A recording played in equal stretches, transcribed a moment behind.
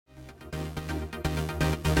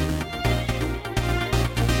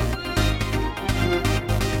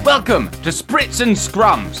Welcome to Spritz and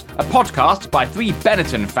Scrums, a podcast by three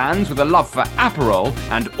Benetton fans with a love for Aperol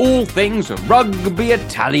and all things rugby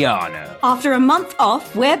Italiano. After a month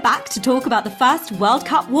off, we're back to talk about the first World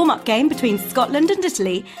Cup warm-up game between Scotland and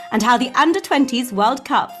Italy and how the Under-20s World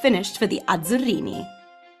Cup finished for the Azzurrini.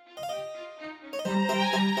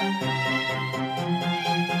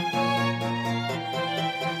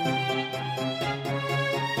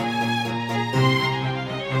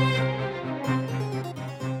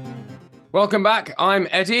 Welcome back. I'm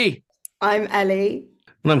Eddie. I'm Ellie.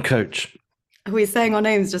 And I'm Coach. Are we saying our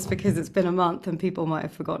names just because it's been a month and people might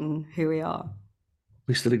have forgotten who we are?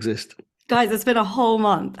 We still exist. Guys, it's been a whole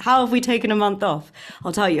month. How have we taken a month off?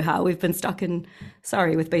 I'll tell you how. We've been stuck in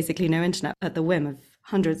Surrey with basically no internet at the whim of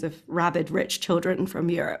hundreds of rabid rich children from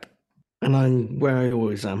Europe. And I'm where I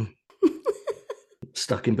always am.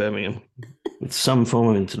 Stuck in Birmingham with some form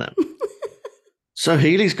of internet. So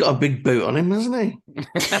Healy's got a big boot on him, hasn't he?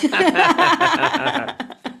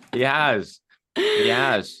 He has.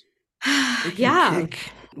 Yeah. Kick.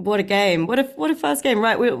 What a game. What a first game.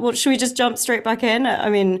 Right, should we just jump straight back in?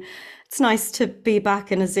 I mean, it's nice to be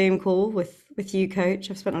back in a Zoom call with you,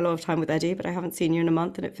 Coach. I've spent a lot of time with Eddie, but I haven't seen you in a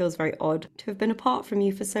month, and it feels very odd to have been apart from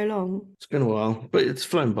you for so long. It's been a while, but it's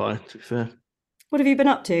flown by, to be fair. What have you been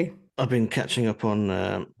up to? I've been catching up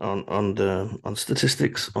on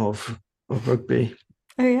statistics of rugby.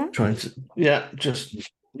 Oh, yeah? Just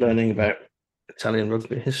learning about Italian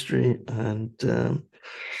rugby history and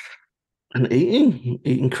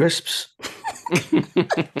eating crisps.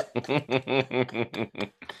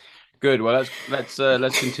 Good. Well, let's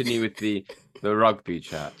continue with the rugby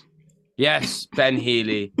chat. Yes, Ben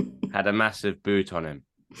Healy had a massive boot on him,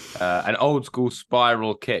 an old school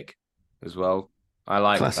spiral kick as well. I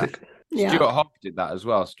like Classic. that. Yeah. Stuart Hogg did that as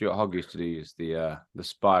well. Stuart Hogg used to use the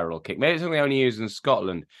spiral kick. Maybe it's something they only use in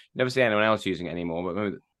Scotland. You never see anyone else using it anymore.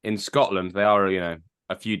 But in Scotland, they are,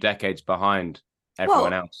 a few decades behind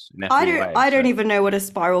everyone else. I don't even know what a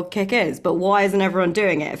spiral kick is, but why isn't everyone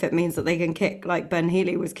doing it if it means that they can kick like Ben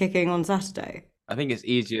Healy was kicking on Saturday? I think it's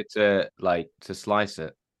easier to slice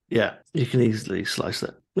it. Yeah, you can easily slice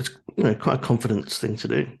it. It's quite a confidence thing to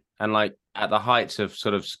do. And at the heights of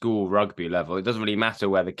sort of school rugby level, it doesn't really matter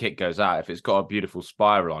where the kick goes out. If it's got a beautiful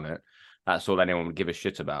spiral on it, that's all anyone would give a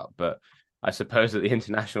shit about. But I suppose at the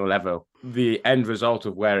international level, the end result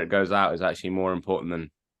of where it goes out is actually more important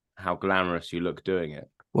than how glamorous you look doing it.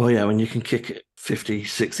 Well, yeah, when you can kick it 50,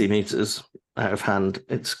 60 metres out of hand,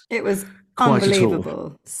 it was quite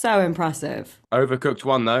unbelievable. So impressive. Overcooked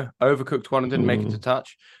one, though. Overcooked one and didn't make it to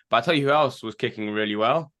touch. But I tell you who else was kicking really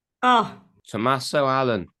well. Tommaso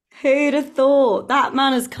Allen. Who'd have thought? That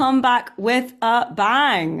man has come back with a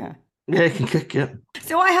bang. Yeah, he can kick, yeah.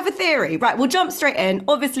 So I have a theory. Right, we'll jump straight in.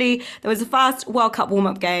 Obviously, there was a first World Cup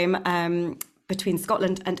warm-up game between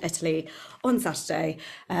Scotland and Italy on Saturday.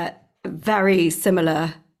 Very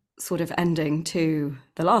similar sort of ending to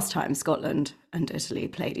the last time Scotland and Italy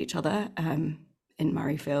played each other in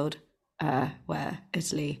Murrayfield, where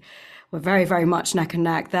Italy were very, very much neck and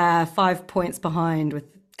neck there, 5 points behind with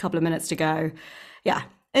a couple of minutes to go. Yeah,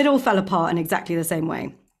 it all fell apart in exactly the same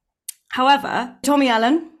way. However, Tommy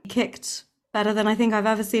Allen kicked better than I think I've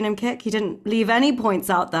ever seen him kick. He didn't leave any points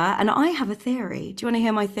out there. And I have a theory. Do you want to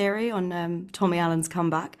hear my theory on Tommy Allen's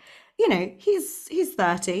comeback? He's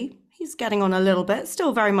 30. He's getting on a little bit,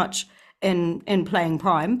 still very much in playing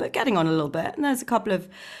prime, but getting on a little bit. And there's a couple of,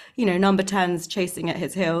 number 10s chasing at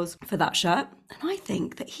his heels for that shirt. And I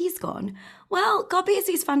think that he's gone, well,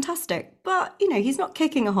 Garbisi's fantastic, but, he's not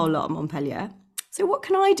kicking a whole lot at Montpellier. So what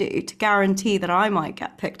can I do to guarantee that I might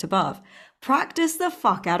get picked above? Practice the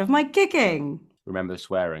fuck out of my kicking. Remember the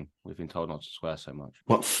swearing. We've been told not to swear so much.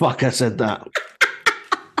 What fuck, I said that.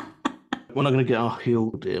 We're not going to get our heel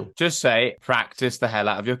deal. Just say, practice the hell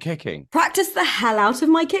out of your kicking. Practice the hell out of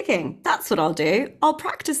my kicking. That's what I'll do. I'll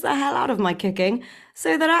practice the hell out of my kicking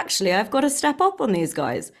so that actually I've got to step up on these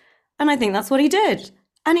guys. And I think that's what he did.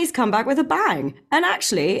 And he's come back with a bang. And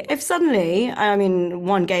actually, if suddenly,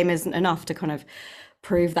 one game isn't enough to kind of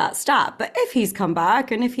prove that stat, but if he's come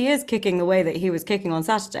back and if he is kicking the way that he was kicking on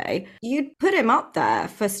Saturday, you'd put him up there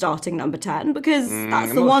for starting number 10 because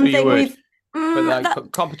that's the one thing we've...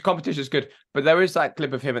 But competition is good. But there is that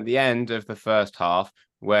clip of him at the end of the first half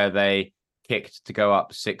where they kicked to go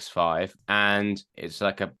up 6-5, and it's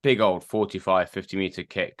like a big old 45, 50-meter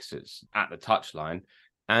kick. So it's at the touchline.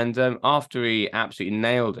 And after he absolutely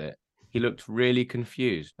nailed it, he looked really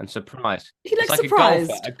confused and surprised. He looked like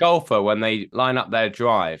surprised. A golfer, when they line up their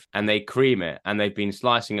drive and they cream it and they've been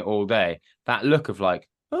slicing it all day, that look of like,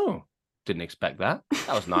 oh, didn't expect that.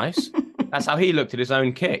 That was nice. That's how he looked at his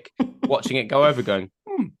own kick, watching it go over going,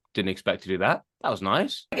 didn't expect to do that. That was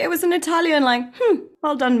nice. It was an Italian, like,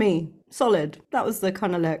 well done me. Solid. That was the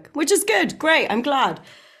kind of look, which is good. Great. I'm glad.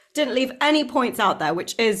 Didn't leave any points out there,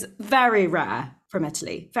 which is very rare from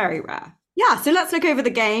Italy. Very rare. Yeah, so let's look over the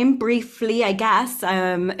game briefly, I guess.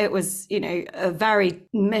 It was, a very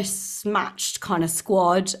mismatched kind of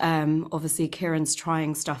squad. Obviously, Kieran's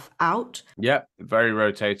trying stuff out. Yep, very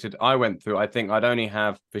rotated. I went through, I think I'd only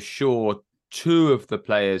have for sure 2 of the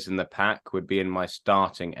players in the pack would be in my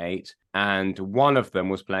starting 8, and one of them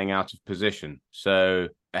was playing out of position. So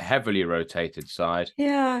a heavily rotated side.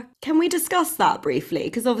 Yeah. Can we discuss that briefly?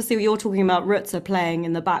 Because obviously you're talking about Rutzer playing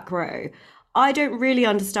in the back row. I don't really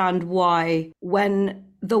understand why, when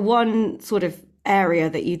the one sort of area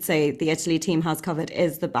that you'd say the Italy team has covered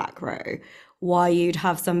is the back row, why you'd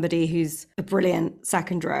have somebody who's a brilliant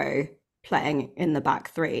second row playing in the back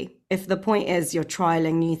 3. If the point is you're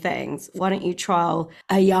trialing new things, why don't you trial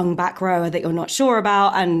a young back rower that you're not sure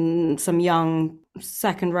about and some young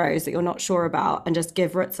second rows that you're not sure about and just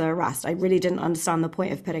give Rutzer a rest? I really didn't understand the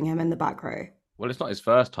point of putting him in the back row. Well, it's not his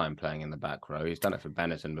first time playing in the back row. He's done it for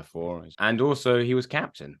Benetton before. And also, he was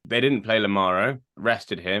captain. They didn't play Lamaro,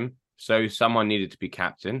 rested him. So someone needed to be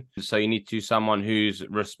captain. So you need to someone who's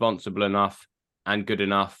responsible enough and good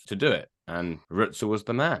enough to do it. And Rutzer was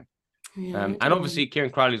the man. Yeah, and obviously, Kieran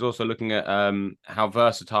Crowley's also looking at how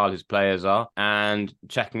versatile his players are. And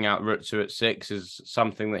checking out Rutzer at 6 is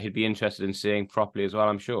something that he'd be interested in seeing properly as well,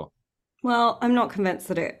 I'm sure. Well, I'm not convinced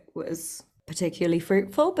that it was particularly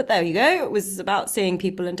fruitful, but there you go. It was about seeing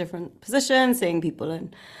people in different positions, seeing people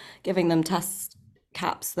and giving them test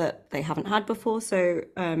caps that they haven't had before. So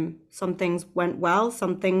some things went well,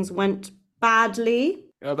 some things went badly.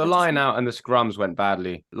 The line out and the scrums went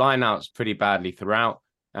badly. Line out's pretty badly throughout,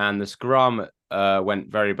 and the scrum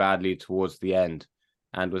went very badly towards the end,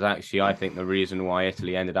 and was actually, I think, the reason why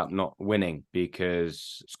Italy ended up not winning,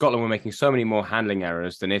 because Scotland were making so many more handling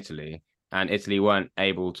errors than Italy, and Italy weren't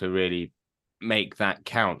able to really make that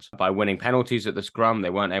count by winning penalties at the scrum.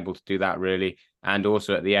 They weren't able to do that really, and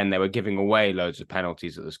also at the end they were giving away loads of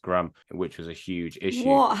penalties at the scrum, which was a huge issue.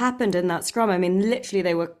 What happened in that scrum? I mean, literally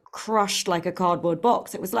they were crushed like a cardboard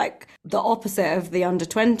box. It was like the opposite of the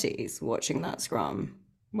under-20s watching that scrum.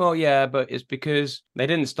 Well, yeah, but it's because they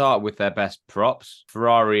didn't start with their best props.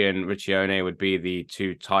 Ferrari and Riccione would be the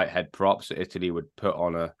 2 tight head props that Italy would put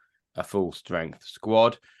on a full strength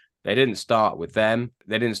squad. They didn't start with them.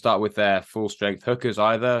 They didn't start with their full-strength hookers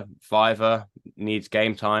either. Fiver needs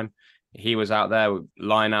game time. He was out there.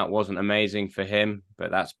 Line out wasn't amazing for him,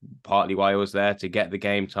 but that's partly why he was there, to get the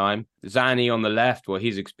game time. Zani on the left, well,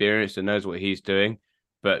 he's experienced and knows what he's doing,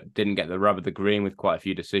 but didn't get the rub of the green with quite a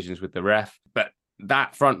few decisions with the ref. But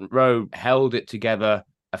that front row held it together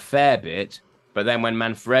a fair bit. But then when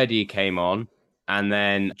Manfredi came on, and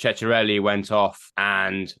then Ceccarelli went off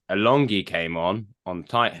and Alonghi came on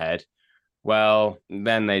tight head, well,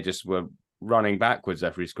 then they just were running backwards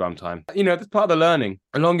every scrum time. That's part of the learning.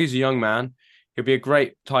 Alonghi's a young man. He'll be a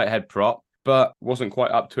great tight head prop, but wasn't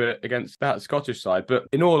quite up to it against that Scottish side. But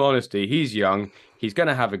in all honesty, he's young. He's going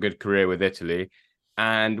to have a good career with Italy.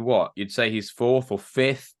 And you'd say he's 4th or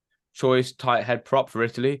 5th choice tight head prop for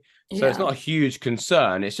Italy. So It's not a huge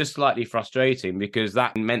concern. It's just slightly frustrating because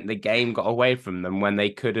that meant the game got away from them when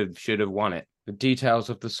they should have won it. The details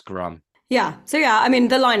of the scrum. Yeah. So, I mean,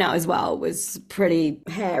 the line out as well was pretty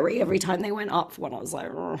hairy every time they went up. When I was like,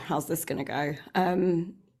 how's this going to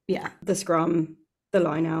go? The scrum, the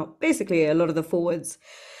line out, basically a lot of the forwards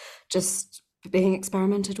just being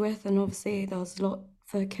experimented with. And obviously there was a lot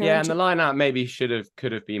for Kieran. Yeah, and the line out maybe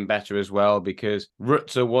could have been better as well, because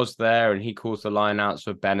Rutzer was there and he calls the line outs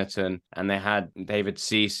for Benetton, and they had David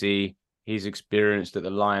Ceci. He's experienced at the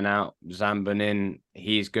line out. Zambonin,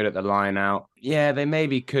 he's good at the line out. Yeah, they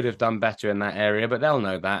maybe could have done better in that area, but they'll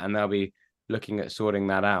know that and they'll be looking at sorting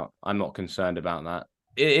that out. I'm not concerned about that.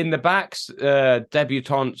 In the backs,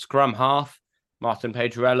 debutant scrum half, Martin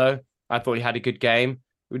Pedrello, I thought he had a good game.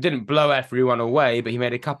 We didn't blow everyone away, but he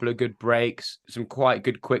made a couple of good breaks, some quite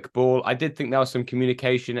good quick ball. I did think there was some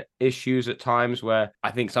communication issues at times where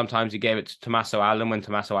I think sometimes he gave it to Tommaso Allen when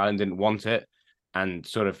Tommaso Allen didn't want it, and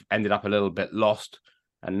sort of ended up a little bit lost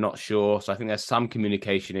and not sure. So I think there's some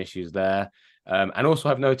communication issues there. And also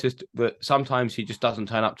I've noticed that sometimes he just doesn't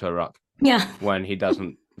turn up to a ruck. Yeah. When he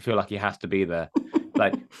doesn't feel like he has to be there.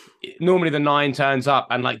 Like normally the 9 turns up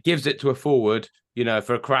and gives it to a forward,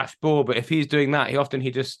 for a crash ball. But if he's doing that,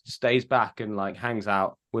 he just stays back and hangs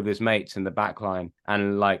out with his mates in the back line.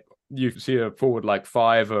 And you see a forward like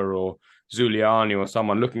Fiver or Zuliani or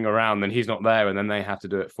someone looking around, then he's not there and then they have to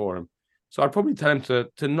do it for him. So I'd probably tell him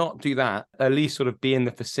to not do that, at least sort of be in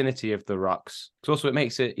the vicinity of the rucks. Because also it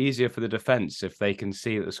makes it easier for the defence if they can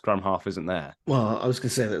see that the scrum half isn't there. Well, I was going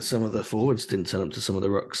to say that some of the forwards didn't turn up to some of the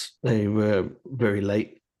rucks. They were very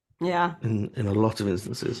late. Yeah. In a lot of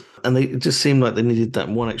instances. And it just seemed like they needed that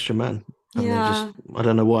one extra man. And I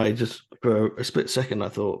don't know why, just for a split second, I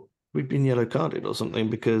thought we'd been yellow carded or something,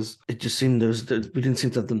 because it just seemed we didn't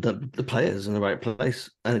seem to have the players in the right place.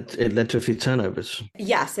 And it led to a few turnovers.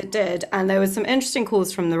 Yes, it did. And there was some interesting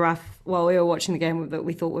calls from the ref while we were watching the game that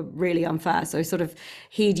we thought were really unfair. So sort of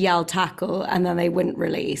he'd yell tackle and then they wouldn't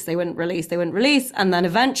release. And then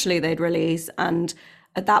eventually they'd release. And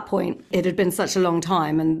at that point, it had been such a long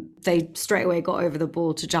time and they straight away got over the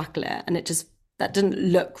ball to jackal it. And that didn't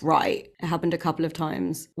look right. It happened a couple of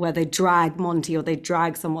times where they drag Monty or they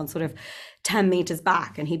drag someone sort of 10 meters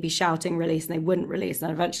back and he'd be shouting release and they wouldn't release.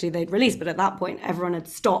 And eventually they'd release. But at that point, everyone had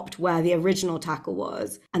stopped where the original tackle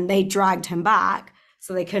was and they dragged him back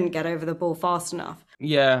so they couldn't get over the ball fast enough.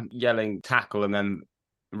 Yeah, yelling tackle and then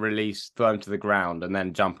release, throw him to the ground and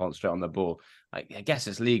then jump on straight on the ball. I guess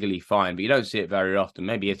it's legally fine, but you don't see it very often.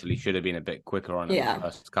 Maybe Italy should have been a bit quicker on it the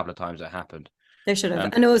first couple of times it happened. They should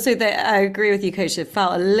have. And also, I agree with you, Coach, it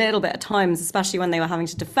felt a little bit at times, especially when they were having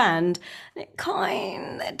to defend. It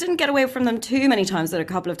didn't get away from them too many times, but a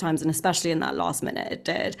couple of times, and especially in that last minute, it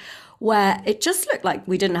did, where it just looked like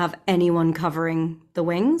we didn't have anyone covering the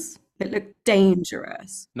wings. It looked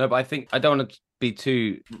dangerous. No, but I don't want to be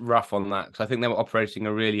too rough on that, because I think they were operating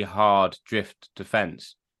a really hard drift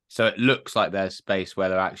defence. So it looks like there's space where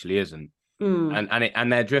there actually isn't.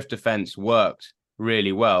 And their drift defence worked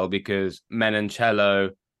really well, because Menoncello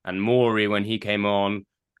and Mori, when he came on,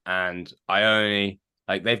 and Ione,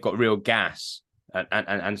 like, they've got real gas,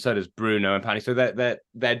 and so does Bruno and Pani. So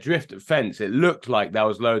their drift defence, it looked like there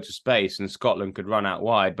was loads of space and Scotland could run out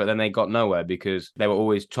wide, but then they got nowhere because they were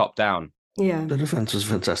always chopped down. Yeah. The defence was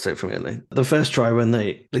fantastic from Italy. The first try, when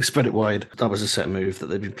they spread it wide, that was a set move that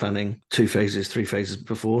they'd been planning 2 phases, 3 phases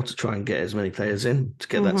before to try and get as many players in to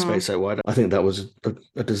get that space out wide. I think that was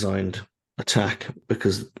a designed attack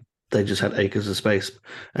because they just had acres of space.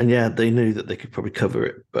 And yeah, they knew that they could probably cover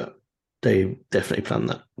it, but they definitely planned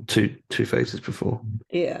that two phases before.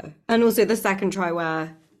 Yeah. And also the second try,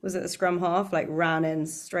 where was it the scrum half, like ran in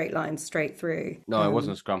straight line straight through? No, it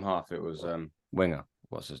wasn't scrum half. It was winger.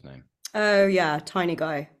 What's his name? Oh, yeah. Tiny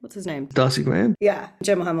guy. What's his name? Darcy Graham? Yeah.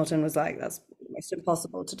 Jim Hamilton was like, that's almost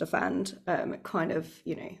impossible to defend. It kind of,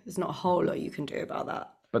 there's not a whole lot you can do about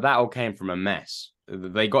that. But that all came from a mess.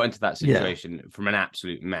 They got into that situation from an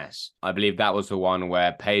absolute mess. I believe that was the one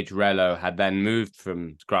where Pedrello had then moved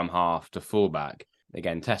from scrum half to fullback.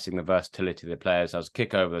 Again, testing the versatility of the players. As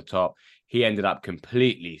kick over the top, he ended up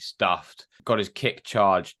completely stuffed, got his kick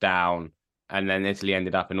charged down, and then Italy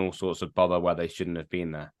ended up in all sorts of bother where they shouldn't have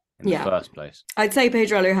been there in the first place. I'd say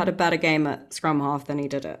Pedrello had a better game at scrum half than he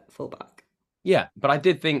did at fullback. Yeah, but I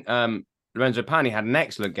did think Lorenzo Pani had an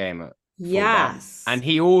excellent game at Yes. fullback, and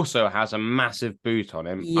he also has a massive boot on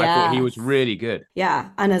him. Yes. I thought he was really good. Yeah,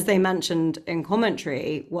 and as they mentioned in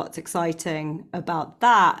commentary, what's exciting about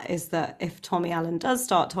that is that if Tommy Allen does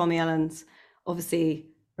start, Tommy Allen's obviously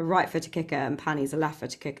a right-footed kicker and Pani's a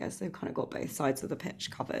left-footed kicker, so they've kind of got both sides of the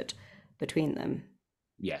pitch covered between them.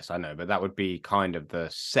 Yes, I know, but that would be kind of the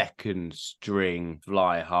second string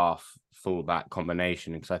fly half fullback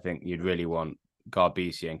combination, because I think you'd really want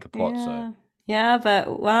Garbisi and Capozzo. Yeah,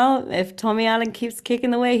 but well, if Tommy Allen keeps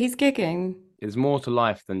kicking the way he's kicking, there's more to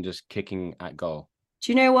life than just kicking at goal.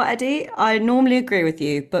 Do you know what, Eddie? I normally agree with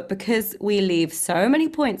you, but because we leave so many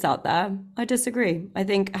points out there, I disagree. I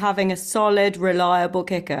think having a solid, reliable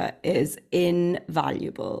kicker is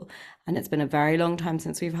invaluable. And it's been a very long time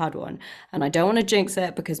since we've had one. And I don't want to jinx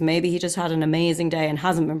it, because maybe he just had an amazing day and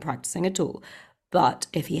hasn't been practicing at all. But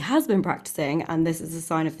if he has been practicing, and this is a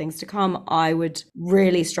sign of things to come, I would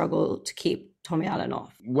really struggle to keep Tommy Allen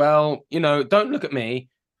off. Well, don't look at me.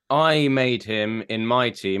 I made him in my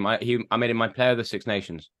team. I made him my player of the Six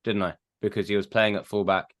Nations, didn't I? Because he was playing at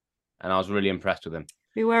fullback, and I was really impressed with him.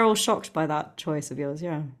 We were all shocked by that choice of yours,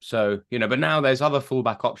 yeah. So, but now there's other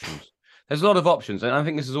fullback options. There's a lot of options, and I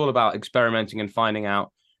think this is all about experimenting and finding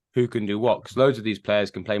out who can do what, because loads of these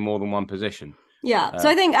players can play more than one position. Yeah, so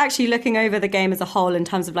I think actually looking over the game as a whole in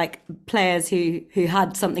terms of like players who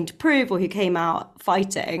had something to prove or who came out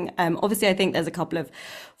fighting, obviously I think there's a couple of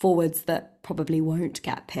forwards that probably won't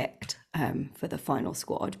get picked for the final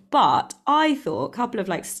squad. But I thought a couple of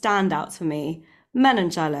like standouts for me,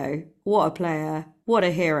 Menoncello, what a player, what a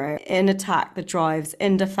hero. In attack, the drives,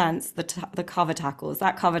 in defence, the cover tackles,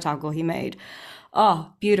 that cover tackle he made.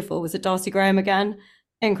 Oh, beautiful. Was it Darcy Graham again?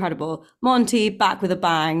 Incredible. Monty back with a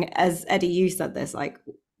bang. As Eddie, you said this, like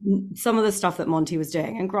some of the stuff that Monty was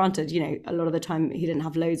doing, and granted, a lot of the time he didn't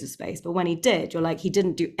have loads of space, but when he did, you're like, he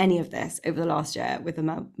didn't do any of this over the last year with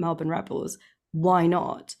the Melbourne Rebels. Why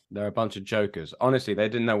not? They're a bunch of jokers. Honestly, they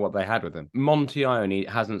didn't know what they had with him. Monty Ione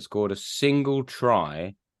hasn't scored a single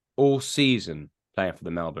try all season playing for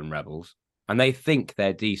the Melbourne Rebels. And they think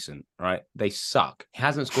they're decent, right? They suck. He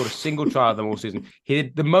hasn't scored a single try of them all season. He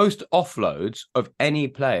did the most offloads of any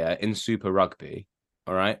player in Super Rugby,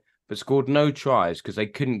 all right? But scored no tries because they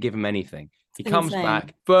couldn't give him anything. He comes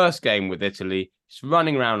back, first game with Italy, he's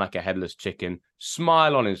running around like a headless chicken,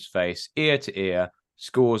 smile on his face, ear to ear,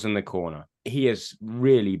 scores in the corner. He has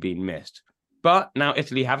really been missed. But now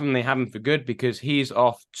Italy have him. They have him for good because he's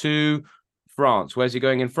off to France. Where's he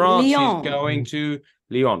going in France? Lyon. He's going to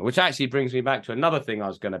Lyon, which actually brings me back to another thing I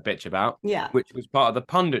was going to bitch about, which was part of the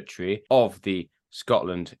punditry of the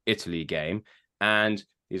Scotland-Italy game. And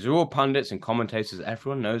these are all pundits and commentators that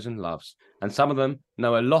everyone knows and loves. And some of them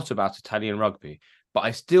know a lot about Italian rugby. But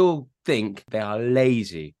I still think they are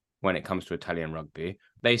lazy when it comes to Italian rugby.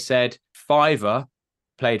 They said Fiver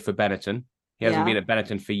played for Benetton. He hasn't been at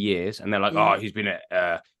Benetton for years. And they're like, oh, he's been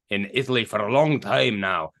in Italy for a long time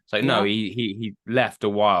now. It's like, no, he left a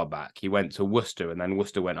while back. He went to Worcester and then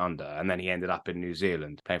Worcester went under. And then he ended up in New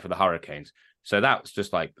Zealand playing for the Hurricanes. So that was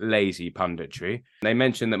just like lazy punditry. They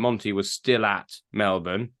mentioned that Monty was still at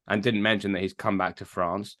Melbourne and didn't mention that he's come back to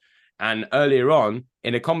France. And earlier on,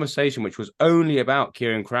 in a conversation which was only about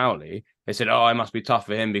Kieran Crowley, they said, oh, it must be tough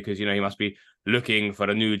for him because, he must be looking for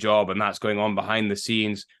a new job and that's going on behind the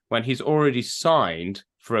scenes when he's already signed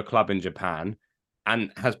for a club in Japan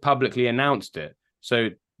and has publicly announced it. So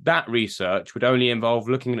that research would only involve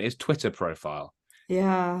looking at his Twitter profile.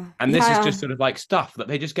 Yeah. And this is just sort of like stuff that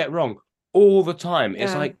they just get wrong all the time.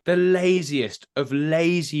 It's like the laziest of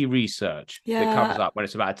lazy research that comes up when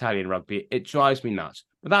it's about Italian rugby. It drives me nuts.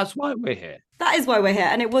 But that's why we're here. That is why we're here.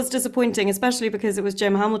 And it was disappointing, especially because it was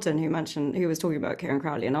Jim Hamilton who was talking about Kieran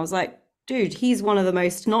Crowley. And I was like, dude, he's one of the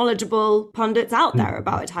most knowledgeable pundits out there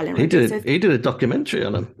about Italian rugby. He did a documentary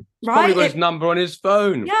on him. Right? Probably got his number on his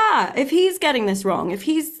phone. Yeah. If he's getting this wrong, if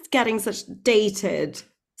he's getting such dated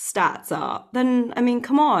stats up, then, I mean,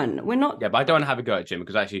 come on. We're not... Yeah, but I don't want to have a go at Jim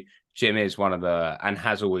because actually Jim is one of the, and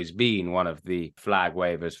has always been one of the flag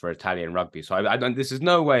wavers for Italian rugby. So I don't, this is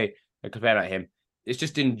no way to compare at him. It's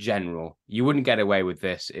just in general, you wouldn't get away with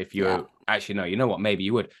this if you're actually, no, you know what? Maybe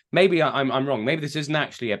you would. Maybe I'm wrong. Maybe this isn't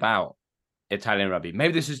actually about Italian rugby.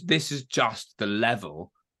 Maybe this is just the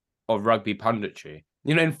level of rugby punditry.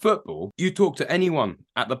 In football, you talk to anyone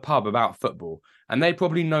at the pub about football, and they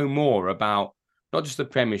probably know more about not just the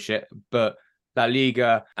Premiership, but La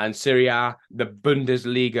Liga and Serie A, the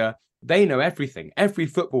Bundesliga. They know everything. Every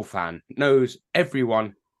football fan knows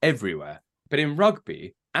everyone everywhere. But in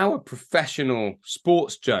rugby, our professional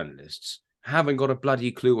sports journalists haven't got a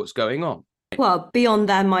bloody clue what's going on. Well, beyond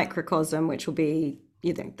their microcosm, which will be,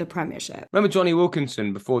 the Premiership. Remember Johnny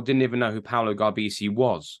Wilkinson before didn't even know who Paolo Garbisi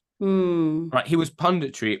was? Right, he was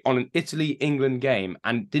punditry on an Italy-England game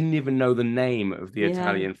and didn't even know the name of the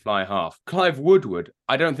Italian fly half. Clive Woodward,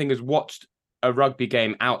 I don't think has watched a rugby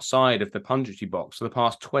game outside of the punditry box for the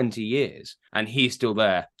past 20 years, and he's still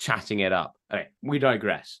there chatting it up. Okay, we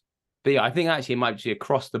digress. But yeah, I think actually it might be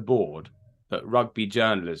across the board that rugby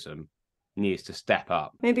journalism needs to step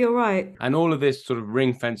up. Maybe you're right. And all of this sort of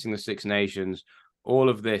ring fencing the Six Nations, all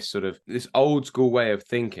of this sort of this old school way of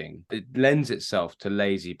thinking, it lends itself to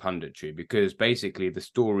lazy punditry because basically the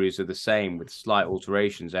stories are the same with slight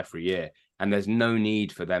alterations every year. And there's no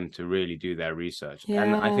need for them to really do their research. Yeah.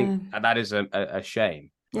 And I think that is a shame.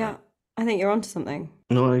 Yeah, I think you're onto something.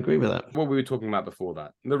 No, I agree with that. What we were talking about before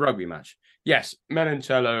that, the rugby match. Yes,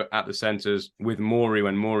 Melancello at the centres with Maury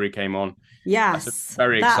when Maury came on. Yes. That's a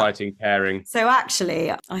very exciting pairing. So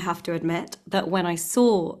actually, I have to admit that when I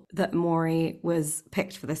saw that Maury was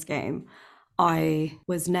picked for this game, I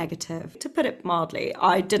was negative. To put it mildly,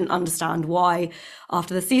 I didn't understand why,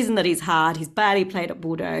 after the season that he's had, he's barely played at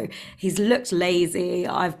Bordeaux, he's looked lazy.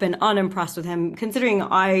 I've been unimpressed with him, considering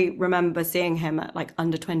I remember seeing him at like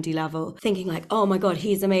under 20 level, thinking like, oh my God,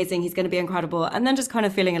 he's amazing, he's going to be incredible, and then just kind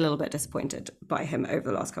of feeling a little bit disappointed by him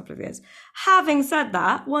over the last couple of years. Having said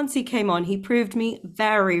that, once he came on, he proved me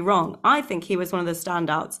very wrong. I think he was one of the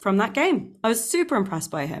standouts from that game. I was super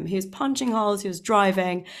impressed by him. He was punching holes, he was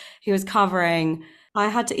driving, he was covering. I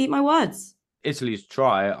had to eat my words. Italy's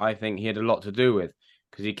try, I think he had a lot to do with,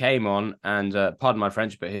 because he came on and, pardon my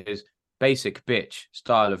French, but his basic bitch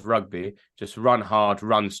style of rugby, just run hard,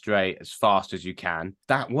 run straight as fast as you can,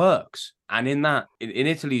 that works. And in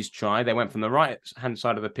Italy's try, they went from the right-hand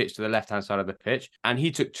side of the pitch to the left-hand side of the pitch, and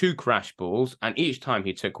he took 2 crash balls, and each time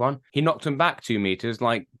he took one, he knocked them back 2 meters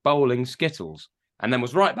like bowling skittles. and then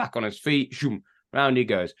was right back on his feet. Shoom, round he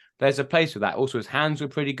goes. There's a place for that. Also, his hands were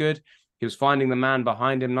pretty good. He was finding the man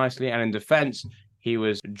behind him nicely. And in defense, he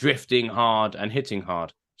was drifting hard and hitting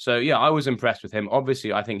hard. So, yeah, I was impressed with him.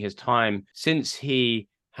 Obviously, I think his time since he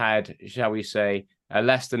had, shall we say, a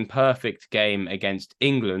less than perfect game against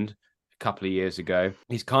England a couple of years ago,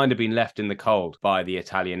 he's kind of been left in the cold by the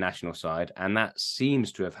Italian national side. And that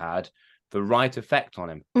seems to have had the right effect on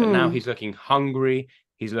him. But now he's looking hungry.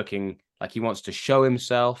 He's looking like he wants to show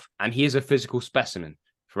himself. And he is a physical specimen.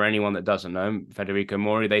 For anyone that doesn't know him, Federico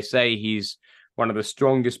Mori, they say he's one of the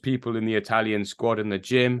strongest people in the Italian squad in the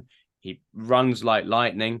gym. He runs like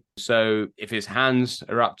lightning. So if his hands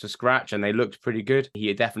are up to scratch and they looked pretty good,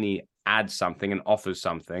 he definitely adds something and offers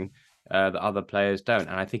something that other players don't.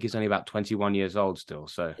 And I think he's only about 21 years old still.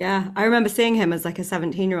 So yeah, I remember seeing him as like a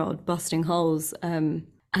 17-year-old busting holes and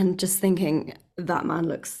just thinking, that man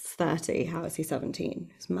looks 30. How is he 17?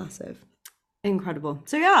 It's massive. Incredible.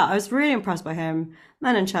 So yeah, I was really impressed by him.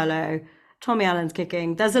 Menoncello, Tommy Allen's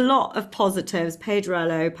kicking. There's a lot of positives.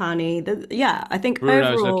 Pedrello, Pani. Yeah, I think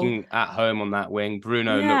Bruno's overall, looking at home on that wing.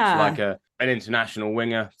 Bruno looks like an international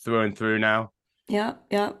winger through and through now. Yeah.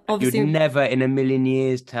 Obviously, you'd never in a million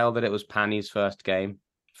years tell that it was Pani's first game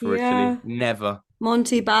for Italy. Never.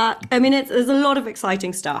 Monty back. I mean, there's a lot of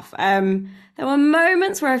exciting stuff. There were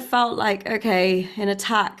moments where I felt like, okay, in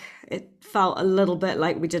attack, it felt a little bit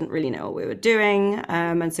like we didn't really know what we were doing,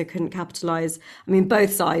 and so couldn't capitalize. I mean,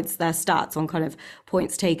 both sides, their stats on kind of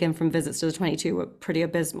points taken from visits to the 22 were pretty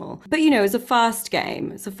abysmal. But, it was a first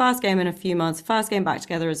game. It's a first game in a few months, first game back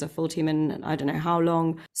together as a full team in I don't know how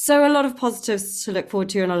long. So a lot of positives to look forward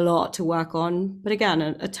to and a lot to work on. But again,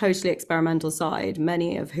 a totally experimental side,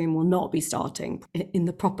 many of whom will not be starting in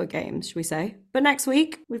the proper games, should we say. But next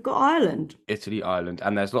week, we've got Ireland. Italy, Ireland.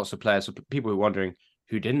 And there's lots of players, people who are wondering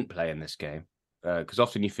who didn't play in this game. Because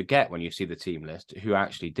often you forget when you see the team list who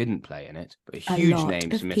actually didn't play in it. But huge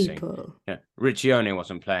names missing. Yeah, Riccione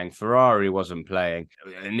wasn't playing. Ferrari wasn't playing.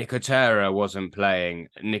 Nicotera wasn't playing.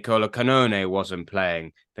 Nicola Canone wasn't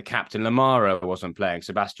playing. The captain Lamara wasn't playing.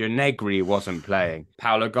 Sebastian Negri wasn't playing.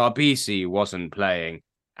 Paolo Garbisi wasn't playing.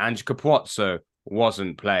 Ange Capozzo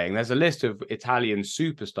wasn't playing. There's a list of Italian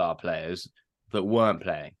superstar players that weren't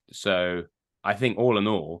playing. So I think all in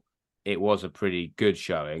all, it was a pretty good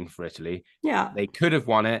showing for Italy. Yeah. They could have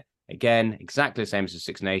won it. Again, exactly the same as the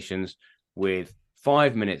Six Nations. With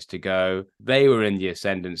 5 minutes to go, they were in the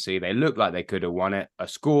ascendancy. They looked like they could have won it. A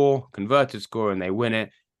score, converted score, and they win it.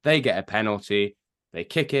 They get a penalty. They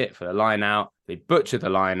kick it for the line out. They butcher the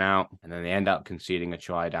line out. And then they end up conceding a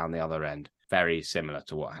try down the other end. Very similar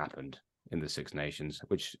to what happened in the Six Nations,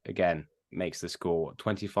 which, again, makes the score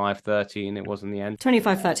 25-13 it was in the end.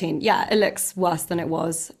 25-13. Yeah, it looks worse than it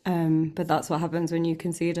was. But that's what happens when you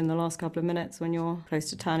concede in the last couple of minutes when you're close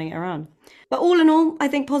to turning it around. But all in all, I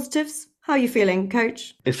think positives. How are you feeling,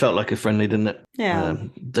 Coach? It felt like a friendly, didn't it? Yeah.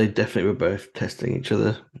 They definitely were both testing each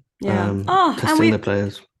other. Yeah. Testing their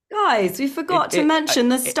players. Guys, we forgot to mention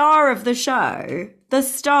the star of the show. The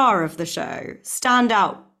star of the show.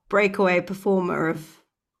 Standout breakaway performer of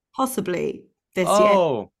possibly this year.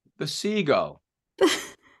 Oh, the seagull. The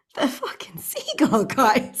fucking seagull,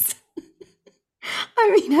 guys.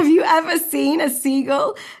 I mean, have you ever seen a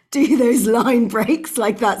seagull do those line breaks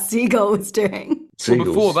like that seagull was doing? Well,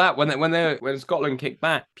 before that, when Scotland kicked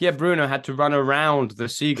back, Pierre Bruno had to run around the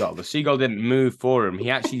seagull. The seagull didn't move for him.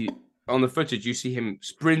 He actually, on the footage, you see him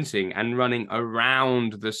sprinting and running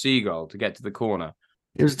around the seagull to get to the corner.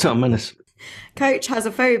 It was a total menace. Coach has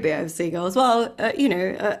a phobia of seagulls. Well,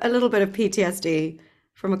 a little bit of PTSD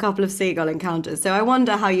from a couple of seagull encounters. So I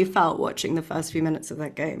wonder how you felt watching the first few minutes of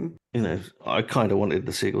that game. I kind of wanted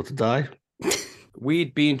the seagull to die.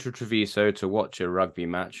 We'd been to Treviso to watch a rugby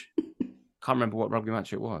match. Can't remember what rugby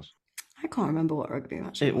match it was. I can't remember what rugby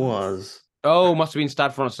match it was. Oh, must have been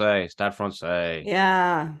Stade Francais.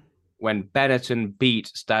 Yeah. When Benetton beat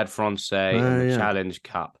Stade Francais in the Challenge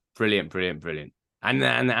Cup. Brilliant.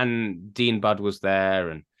 And Dean Budd was there,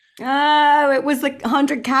 and it was the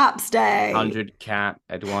 100 caps day. 100 cap,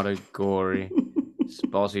 Eduardo Gori,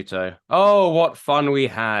 Esposito. Oh, what fun we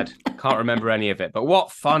had. Can't remember any of it, but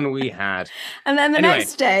what fun we had. And then the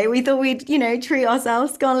next day, we thought we'd, treat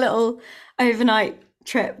ourselves, go on a little overnight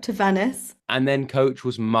trip to Venice. And then Coach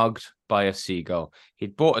was mugged by a seagull.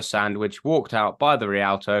 He'd bought a sandwich, walked out by the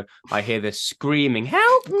Rialto. I hear this screaming,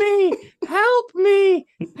 "Help me! Help me!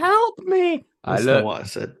 Help me!" That's not what I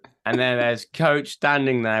said. And then there's Coach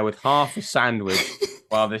standing there with half a sandwich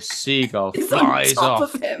while this seagull flies on top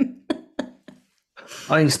off. Of him.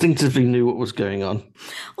 I instinctively knew what was going on.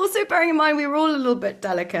 Also, bearing in mind we were all a little bit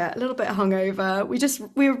delicate, a little bit hungover.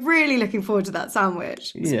 We were really looking forward to that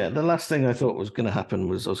sandwich. Yeah, the last thing I thought was going to happen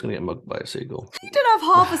was I was going to get mugged by a seagull. You did have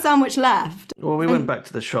half a sandwich left. Well, we went back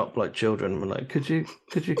to the shop like children and we're like, could you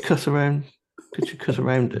cut around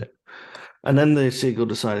it? And then the seagull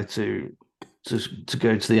decided to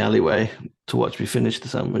go to the alleyway to watch me finish the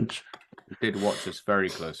sandwich. Did watch us very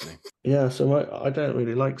closely. Yeah, so I don't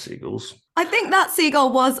really like seagulls. I think that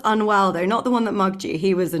seagull was unwell, though, not the one that mugged you.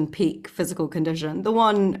 He was in peak physical condition. The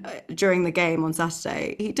one during the game on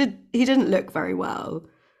Saturday, he didn't look very well.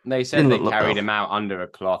 They said they carried him out under a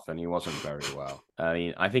cloth and he wasn't very well. I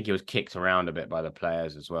mean, I think he was kicked around a bit by the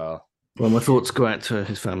players as well. Well, my thoughts go out to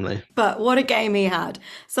his family. But what a game he had.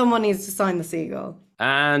 Someone needs to sign the seagull.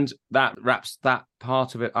 And that wraps that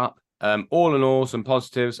part of it up. All in all, some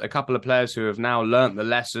positives. A couple of players who have now learnt the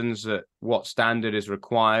lessons at what standard is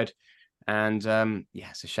required. And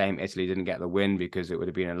it's a shame Italy didn't get the win because it would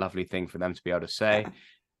have been a lovely thing for them to be able to say.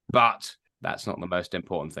 But that's not the most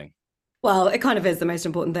important thing. Well, it kind of is the most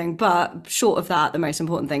important thing. But short of that, the most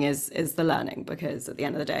important thing is the learning, because at the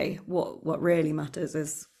end of the day, what really matters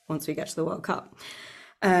is once we get to the World Cup.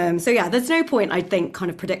 There's no point, I think, kind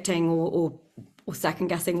of predicting or second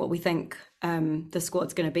guessing what we think the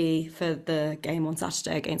squad's going to be for the game on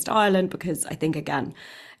Saturday against Ireland, because I think, again,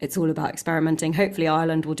 it's all about experimenting. Hopefully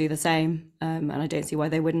Ireland will do the same, and I don't see why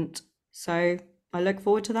they wouldn't. So I look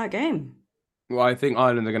forward to that game. Well, I think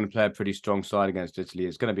Ireland are going to play a pretty strong side against Italy.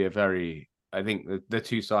 It's going to be I think the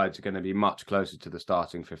two sides are going to be much closer to the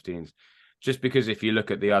starting 15s, just because if you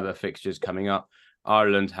look at the other fixtures coming up,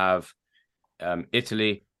 Ireland have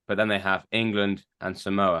Italy, but then they have England and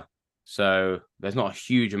Samoa. So there's not a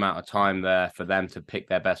huge amount of time there for them to pick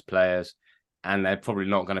their best players. And they're probably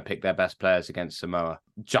not going to pick their best players against Samoa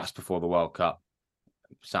just before the World Cup.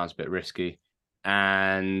 Sounds a bit risky.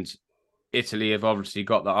 And Italy have obviously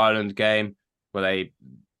got the Ireland game where they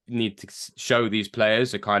need to show these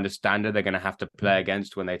players a kind of standard they're going to have to play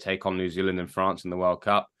against when they take on New Zealand and France in the World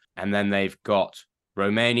Cup. And then they've got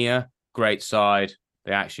Romania, great side.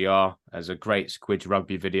 They actually are. There's a great Squidge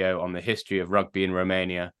Rugby video on the history of rugby in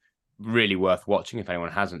Romania. Really worth watching if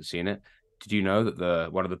anyone hasn't seen it. Did you know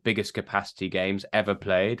that one of the biggest capacity games ever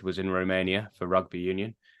played was in Romania for rugby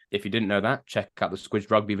union? If you didn't know that, check out the Squidge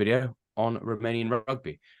Rugby video on Romanian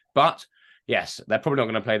rugby. But yes, they're probably not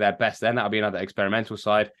going to play their best then. That'll be another experimental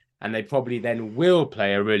side. And they probably then will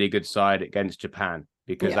play a really good side against Japan,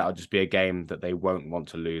 because that'll just be a game that they won't want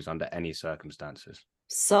to lose under any circumstances.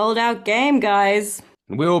 Sold out game, guys.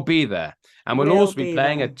 We'll be there. And we'll also be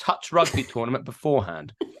playing a touch rugby tournament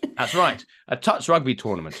beforehand. That's right. A touch rugby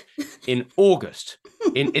tournament in August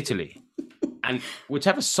in Italy. And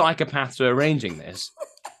whichever psychopaths are arranging this,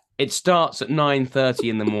 it starts at 9:30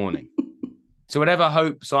 in the morning. So whatever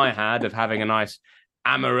hopes I had of having a nice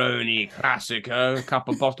Amarone Classico, a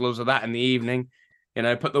couple of bottles of that in the evening,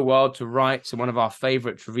 put the world to rights in one of our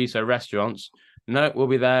favourite Treviso restaurants. No, we'll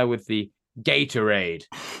be there with the Gatorade.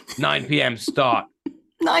 9 p.m. start.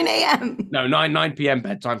 9 a.m. No, 9 p.m.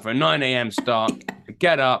 bedtime for a 9 a.m. start.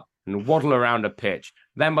 Get up and waddle around a pitch.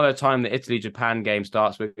 Then by the time the Italy-Japan game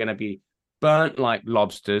starts, we're going to be burnt like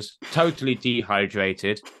lobsters, totally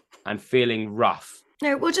dehydrated and feeling rough.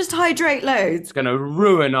 No, we'll just hydrate loads. It's going to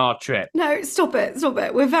ruin our trip. No, stop it.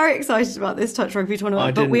 We're very excited about this touch rugby tournament,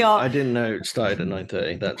 I didn't know it started at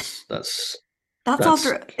 9:30. That's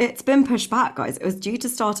after it's been pushed back, guys. It was due to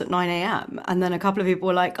start at 9 a.m. And then a couple of people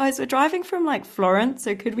were like, guys, we're driving from Florence,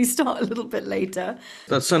 so could we start a little bit later?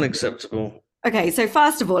 That's unacceptable. Okay, so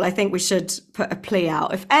first of all, I think we should put a plea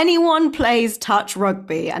out. If anyone plays touch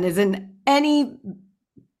rugby and is in any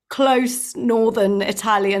close northern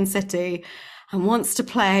Italian city and wants to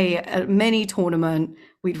play a mini tournament,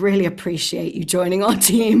 we'd really appreciate you joining our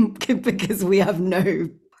team, because we have no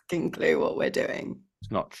fucking clue what we're doing.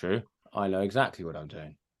 It's not true. I know exactly what I'm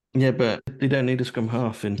doing. Yeah, but you don't need a scrum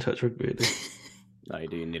half in touch rugby, do you? No, you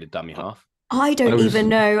do. You need a dummy half. I don't even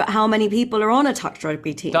know how many people are on a touch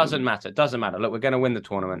rugby team. Doesn't matter. Look, we're going to win the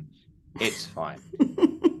tournament. It's fine.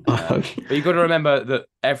 But you've got to remember that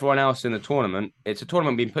everyone else in the tournament, it's a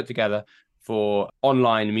tournament being put together for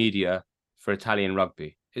online media for Italian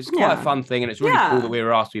rugby. It's quite a fun thing, and it's really cool that we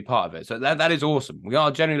were asked to be part of it. So that is awesome. We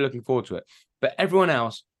are genuinely looking forward to it. But everyone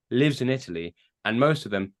else lives in Italy, and most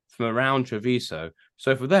of them from around Treviso.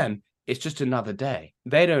 So for them, it's just another day.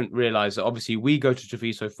 They don't realise that obviously we go to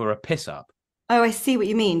Treviso for a piss-up. Oh, I see what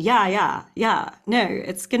you mean. Yeah. No,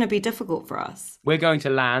 it's going to be difficult for us. We're going to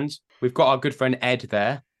land. We've got our good friend Ed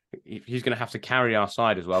there. He's going to have to carry our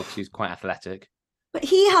side as well because he's quite athletic. But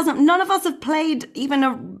he hasn't. None of us have played even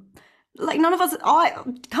none of us.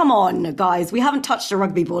 Come on, guys. We haven't touched a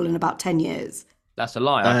rugby ball in about 10 years. That's a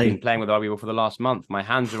lie. I've been playing with rugby ball for the last month. My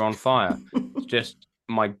hands are on fire. It's just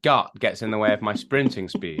my gut gets in the way of my sprinting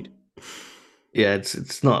speed. Yeah,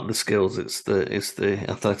 it's not the skills, it's the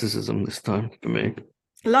athleticism this time for me.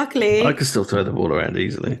 Luckily, I can still throw the ball around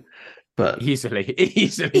easily, but Easily.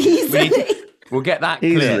 We'll get that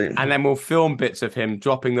Easily. clip, and then we'll film bits of him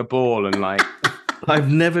dropping the ball and like I've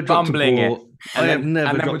never dropped a fumbling it. ball. And I then, have never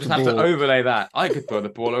and then we'll dropped just a have to ball. overlay that. I could throw the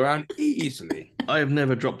ball around easily. I have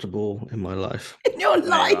never dropped a ball in my life. in your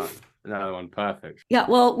life. Another one, perfect. Yeah,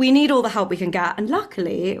 well, we need all the help we can get. And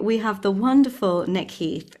luckily, we have the wonderful Nick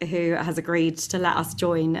Heath, who has agreed to let us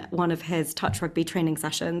join one of his touch rugby training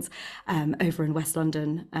sessions over in West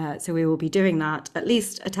London. So we will be doing that, at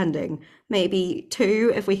least attending, maybe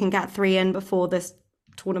 2 if we can get 3 in before this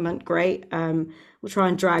tournament. Great. We'll try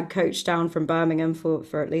and drag coach down from Birmingham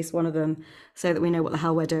for at least one of them so that we know what the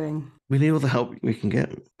hell we're doing. We need all the help we can get.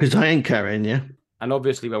 Because I ain't carrying, yeah? And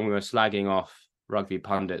obviously, when we were slagging off rugby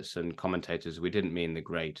pundits and commentators, we didn't mean the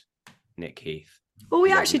great Nick Heath. Well,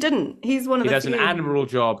 we actually didn't. He's one of the He does few. an admirable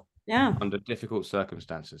job Yeah. under difficult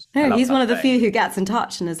circumstances. No, he's one of the few who gets in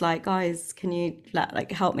touch and is like, guys, can you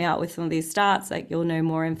help me out with some of these stats? Like, you'll know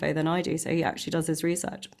more info than I do. So he actually does his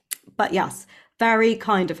research. But yes, very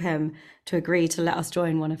kind of him to agree to let us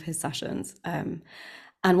join one of his sessions.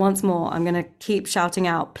 And once more, I'm going to keep shouting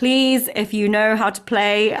out, please, if you know how to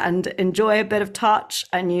play and enjoy a bit of touch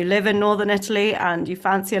and you live in Northern Italy and you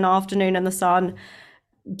fancy an afternoon in the sun,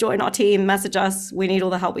 join our team, message us. We need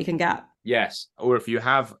all the help we can get. Yes. Or if you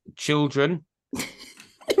have children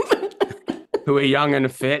who are young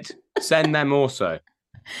and fit, send them also.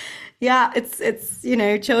 Yeah, it's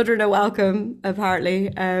children are welcome,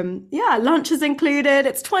 apparently. Yeah, lunch is included.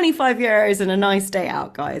 It's 25 euros and a nice day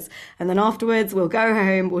out, guys. And then afterwards, we'll go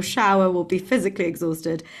home, we'll shower, we'll be physically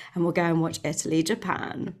exhausted, and we'll go and watch Italy,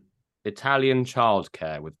 Japan. Italian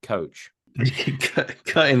childcare with coach.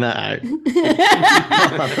 Cutting that out.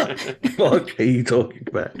 What are you talking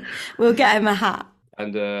about? We'll get him a hat.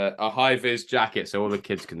 And a high-vis jacket so all the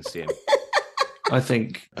kids can see him. I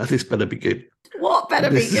think this better be good. What better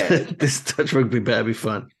be good? This touch rugby better be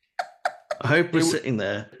fun. I hope we're sitting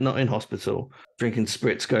there, not in hospital, drinking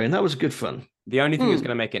spritz going, that was good fun. The only thing that's going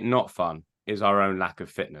to make it not fun is our own lack of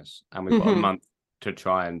fitness. And we've got a month to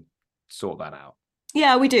try and sort that out.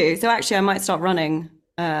 Yeah, we do. So actually, I might start running.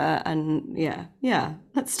 And yeah,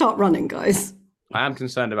 let's start running, guys. I am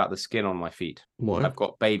concerned about the skin on my feet. Why? I've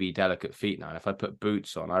got baby delicate feet now. And if I put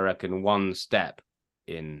boots on, I reckon one step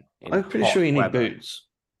in I'm pretty hot sure you need weather. boots,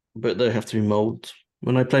 but they have to be molds.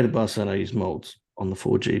 When I played at Barcelona, I used molds on the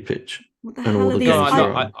 4G pitch. What the And hell all are the these? games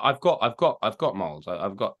No, are- I've got molds.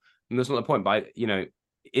 I've got, and that's not the point. But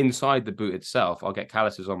inside the boot itself, I'll get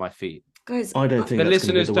calluses on my feet. Guys, I don't think The that's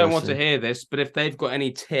gonna be listeners the don't worst want to thing. hear this, but if they've got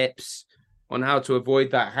any tips on how to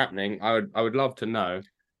avoid that happening, I would love to know.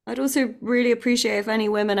 I'd also really appreciate if any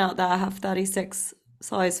women out there have 36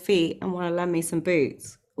 size feet and want to lend me some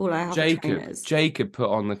boots. All I have are trainers. Jacob put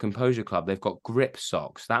on the Composure Club. They've got grip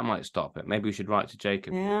socks. That might stop it. Maybe we should write to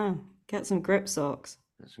Jacob. Yeah, get some grip socks.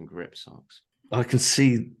 Get some grip socks. I can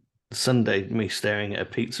see Sunday me staring at a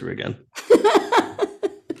pizza again.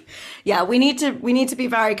 Yeah, we need to be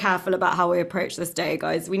very careful about how we approach this day,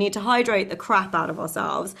 guys. We need to hydrate the crap out of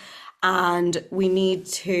ourselves, and we need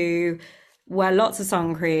to wear lots of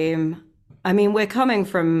sun cream. I mean, we're coming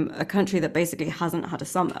from a country that basically hasn't had a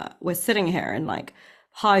summer. We're sitting here in like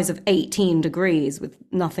highs of 18 degrees with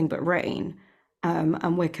nothing but rain.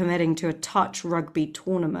 And we're committing to a touch rugby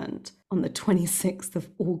tournament on the 26th of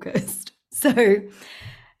August. So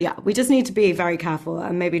yeah, we just need to be very careful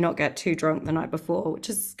and maybe not get too drunk the night before, which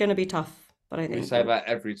is going to be tough. But I We think say that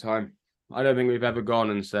every time. I don't think we've ever gone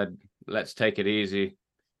and said, let's take it easy.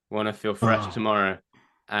 Want to feel fresh tomorrow.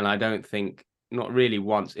 And I don't think, not really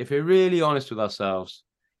once. If we're really honest with ourselves,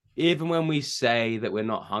 even when we say that we're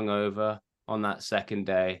not hungover on that second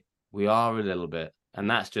day, we are a little bit. And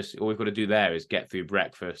that's just, all we've got to do there is get through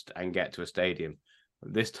breakfast and get to a stadium.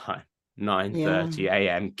 But this time, 9:30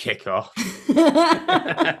 a.m. kickoff.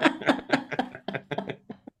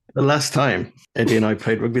 The last time Eddie and I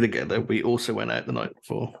played rugby together, we also went out the night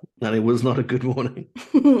before, and it was not a good morning.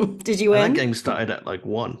 Did you And win? that game started at like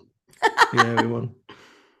 1. Yeah, we won.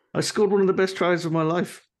 I scored one of the best tries of my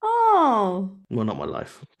life. Oh, Well, not my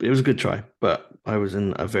life. It was a good try, but I was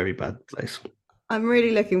in a very bad place. I'm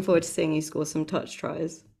really looking forward to seeing you score some touch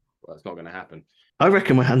tries. Well, that's not going to happen. I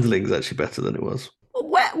reckon my handling is actually better than it was.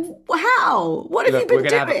 How? What have Look, you we're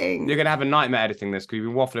been gonna doing? you're going to have a nightmare editing this because you've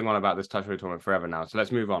been waffling on about this touch rugby tournament forever now. So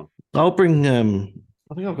let's move on. I'll bring. I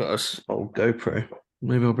think I've got a old GoPro.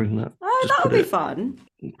 Maybe I'll bring that. Oh, Just that would be fun.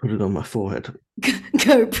 Put it on my forehead.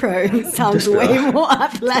 GoPro sounds Just, way more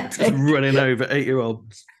Just athletic. running over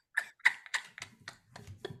 8-year-olds.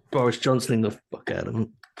 Boris Johnsoning the fuck out of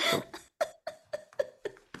them.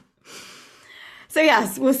 So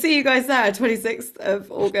yes, we'll see you guys there, 26th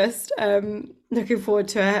of August. Looking forward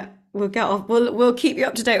to it. We'll get off. We'll keep you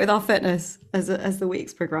up to date with our fitness as the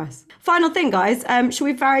weeks progress. Final thing, guys. Should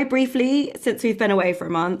we very briefly, since we've been away for a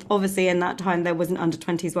month, obviously in that time there was an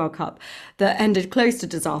under-20s World Cup that ended close to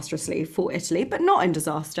disastrously for Italy, but not in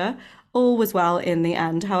disaster. All was well in the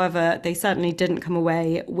end. However, they certainly didn't come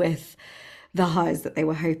away with the highs that they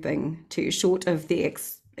were hoping to, short of the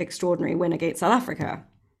extraordinary win against South Africa.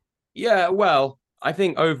 Yeah, well, I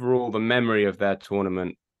think overall the memory of their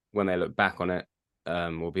tournament, when they look back on it,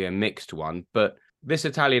 will be a mixed one. But this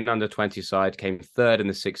Italian under-20 side came third in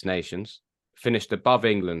the Six Nations, finished above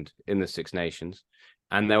England in the Six Nations,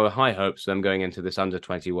 and there were high hopes of them going into this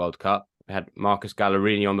under-20 World Cup. We had Marcus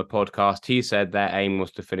Gallerini on the podcast. He said their aim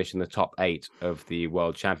was to finish in the top 8 of the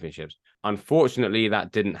World Championships. Unfortunately,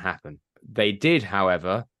 that didn't happen. They did,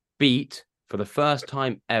 however, beat, for the first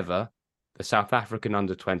time ever, the South African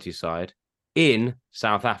under-20 side in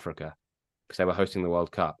South Africa, because they were hosting the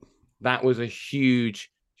World Cup. That was a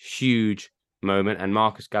huge, huge moment. And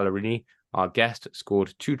Marcus Gallerini, our guest,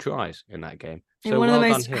 scored 2 tries in that game. In one of the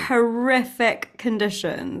most horrific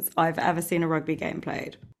conditions I've ever seen a rugby game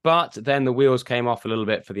played. But then the wheels came off a little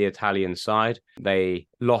bit for the Italian side. They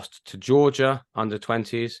lost to Georgia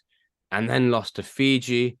under-20s, and then lost to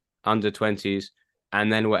Fiji under-20s,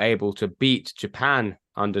 and then were able to beat Japan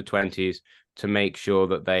under-20s to make sure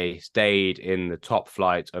that they stayed in the top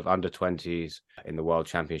flight of under-20s in the World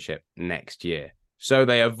Championship next year. So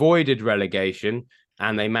they avoided relegation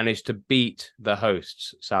and they managed to beat the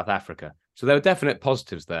hosts, South Africa. So there were definite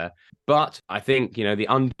positives there. But I think, the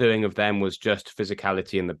undoing of them was just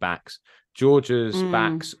physicality in the backs. Georgia's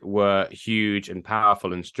backs were huge and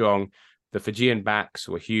powerful and strong. The Fijian backs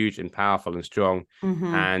were huge and powerful and strong.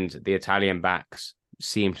 And the Italian backs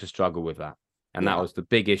seemed to struggle with that. And that was the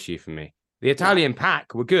big issue for me. The Italian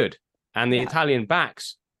pack were good, and the Italian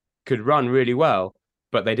backs could run really well,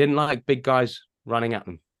 but they didn't like big guys running at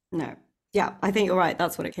them. No. Yeah, I think you're right.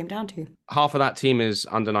 That's what it came down to. Half of that team is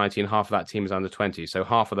under 19, half of that team is under 20. So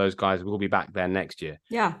half of those guys will be back there next year.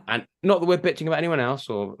 Yeah. And not that we're bitching about anyone else,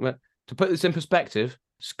 or to put this in perspective,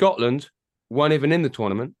 Scotland weren't even in the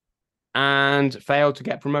tournament and failed to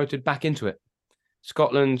get promoted back into it.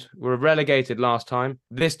 Scotland were relegated last time.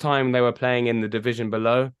 This time they were playing in the division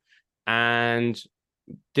below and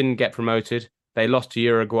didn't get promoted. They lost to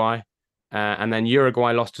Uruguay, and then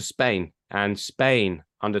Uruguay lost to Spain. And Spain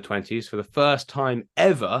under-20s, for the first time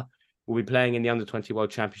ever, will be playing in the under-20 World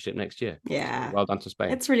Championship next year. Yeah. Well done to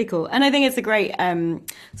Spain. It's really cool. And I think it's a great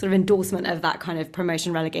sort of endorsement of that kind of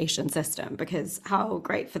promotion relegation system, because how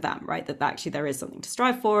great for them, right? That actually there is something to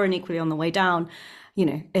strive for. And equally on the way down,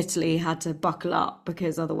 Italy had to buckle up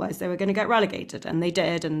because otherwise they were going to get relegated. And they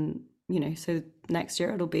did. And, so next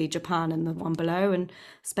year it'll be Japan in the one below and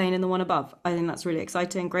Spain in the one above. I think that's really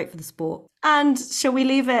exciting. Great for the sport. And shall we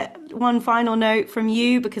leave it one final note from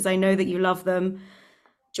you, because I know that you love them.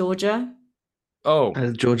 Georgia. Oh. How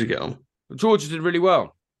did Georgia get on? Georgia did really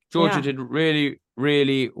well. Georgia did really,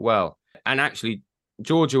 really well. And actually,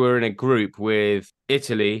 Georgia were in a group with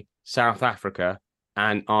Italy, South Africa,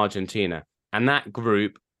 and Argentina. And that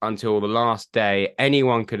group, until the last day,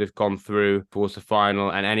 anyone could have gone through towards the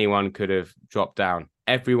final and anyone could have dropped down.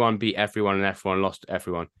 Everyone beat everyone and everyone lost to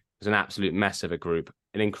everyone. It was an absolute mess of a group,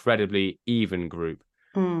 an incredibly even group.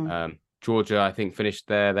 Georgia, I think, finished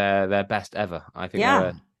their best ever. I think they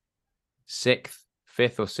were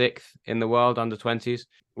 5th or 6th in the world under-20s.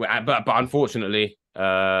 But unfortunately,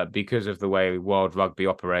 because of the way world rugby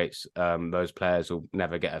operates, those players will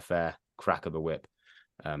never get a fair crack of the whip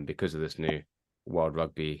because of this new World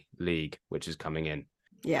Rugby League, which is coming in.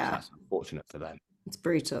 Yeah. So that's unfortunate for them. It's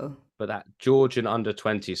brutal. But that Georgian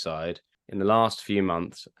under-20 side, in the last few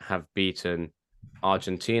months, have beaten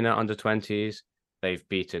Argentina under-20s. They've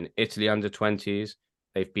beaten Italy under-20s.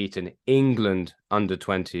 They've beaten England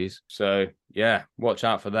under-20s. So, yeah, watch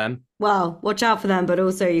out for them. Well, watch out for them, but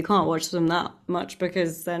also you can't watch them that much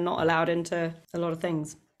because they're not allowed into a lot of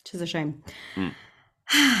things, which is a shame.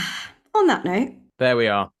 On that note. There we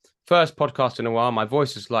are. First podcast in a while. My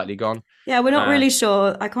voice is slightly gone. Yeah, we're not really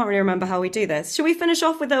sure. I can't really remember how we do this. Should we finish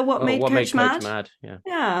off with what made Coach mad?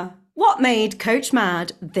 Yeah. What made Coach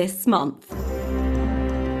mad this month?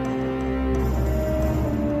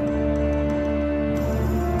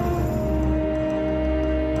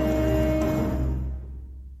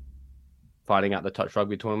 Finding out the touch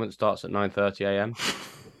rugby tournament starts at 9:30 a.m.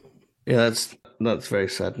 Yeah, that's very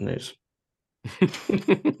sad news.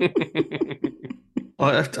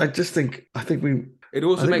 I just think It I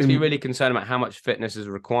also think makes me we really concerned about how much fitness is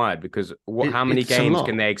required because how many it's a games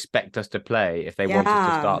can lot. they expect us to play if they want us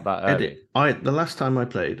to Yeah. start that early? The last time I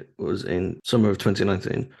played was in summer of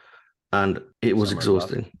 2019, and it was Summer of love.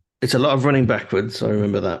 exhausting. It's a lot of running backwards. I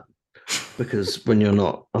remember that because when you're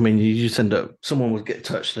not, I mean, you just end up someone will get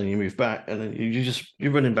touched and you move back, and then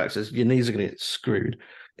you're running back, so your knees are going to get screwed.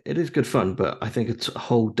 It is good fun, but I think a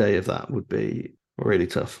whole day of that would be really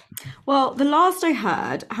tough. Well, the last I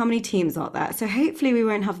heard, how many teams are there? So hopefully we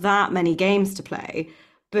won't have that many games to play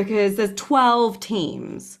because there's 12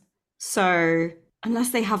 teams. So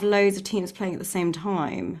unless they have loads of teams playing at the same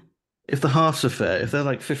time, If the halves are fair, if they're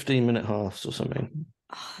like 15-minute halves or something,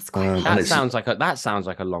 oh, that's quite and long. That it's sounds like a long That time.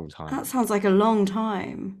 sounds like a long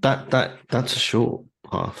time. that's a short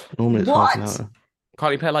half. Normally it's half an What? hour.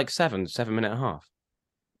 Can't you play like 7 minute and a half?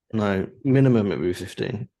 No, minimum it would be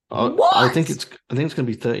 15. What? I think it's going to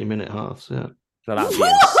be 30-minute halves. Yeah, No, that'd be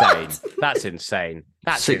insane. What? That's insane.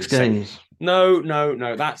 That's 6 insane. games. No,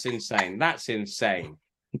 that's insane. That's insane.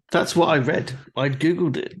 That's what I read. I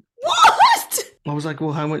googled it. What? I was like,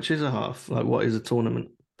 well, how much is a half? Like, what is a tournament?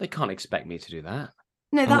 They can't expect me to do that.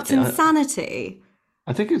 No, that's Yeah, insanity.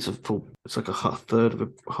 I think it's a full. It's like a third of a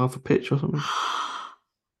half a pitch or something.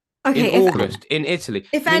 Okay, In August in Italy.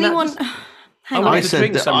 if I mean, anyone, I hang wanted on. to said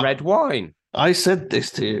drink that some red wine. I said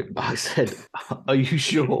this to you. I said, "Are you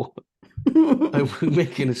sure? Are we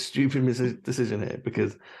making a stupid decision here?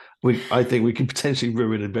 Because I think we could potentially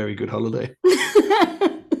ruin a very good holiday.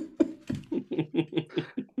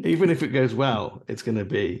 Even if it goes well, it's going to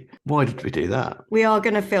be. Why did we do that? We are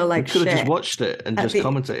going to feel We like could have just shit. watched it and at just the-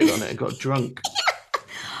 commentated on it and got drunk.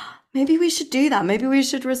 Maybe we should do that. Maybe we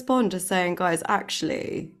should respond to saying, guys,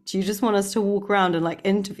 actually, do you just want us to walk around and like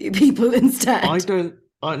interview people instead? I don't.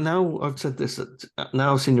 Now I've said this.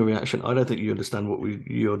 Now I've seen your reaction. I don't think you understand what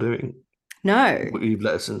you're doing. No. What you've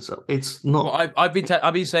let us in. So it's not. Well, I've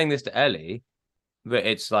been saying this to Ellie that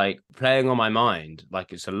it's like playing on my mind,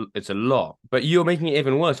 like it's a lot. But you're making it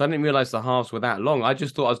even worse. I didn't realize the halves were that long. I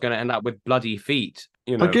just thought I was going to end up with bloody feet.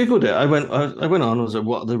 You I know, googled it. I went on. I was like,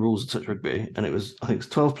 "What are the rules of touch rugby?" And it was. I think it's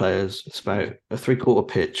 12 players. It's about a 3/4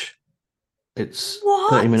 pitch. It's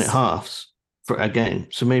What? 30-minute halves for a game.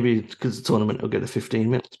 So maybe because the tournament will go to 15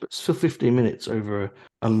 minutes, but still 15 minutes over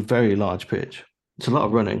a very large pitch. It's a lot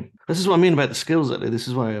of running. This is what I mean about the skills. Ellie. This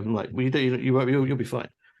is why I'm like, well, you'll be fine.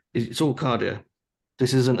 It's all cardio.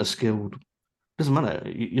 This isn't a skilled. Doesn't matter.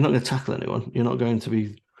 You're not going to tackle anyone. You're not going to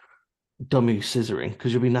be dummy scissoring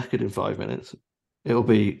because you'll be knackered in 5 minutes. It'll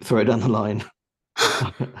be throw it down the line.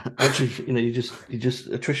 Actually, you just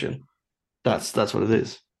attrition. That's what it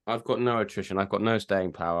is. I've got no attrition. I've got no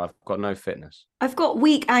staying power. I've got no fitness. I've got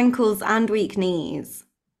weak ankles and weak knees.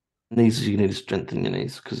 Knees, you need to strengthen your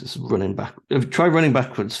knees because it's running back. Try running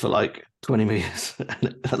backwards for like 20 meters.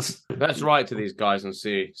 Let's write to these guys and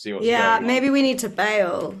see what's Yeah, going on. maybe we need to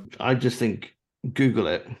bail. I just think Google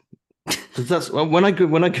it because that's when I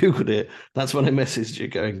googled it. That's when I messaged you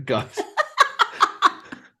going, guys,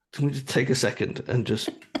 can we just take a second and just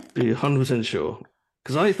be 100% sure?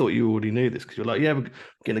 Because I thought you already knew this because you're like, yeah, we're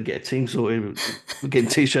going to get a team sorted. We're getting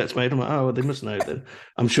t-shirts made. I'm like, oh, well, they must know then.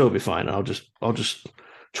 I'm sure it'll be fine. I'll just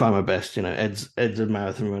try my best. Ed's a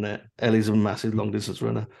marathon runner. Ellie's a massive long distance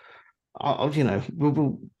runner.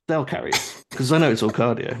 They'll carry it because I know it's all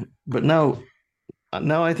cardio. But now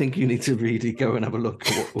I think you need to really go and have a look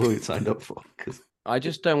at what we signed up for because I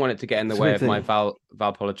just don't want it to get in the It's a way big of my thing.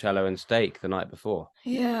 Valpolicella and steak the night before.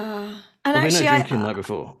 Yeah. And there'll be actually, no drinking night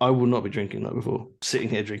before. I will not be drinking night before. Sitting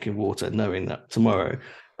here drinking water, knowing that tomorrow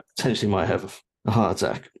I potentially might have a heart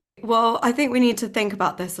attack. well, I think we need to think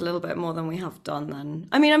about this a little bit more than we have done then.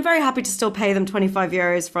 I mean, I'm very happy to still pay them 25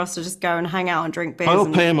 euros for us to just go and hang out and drink beers. I'll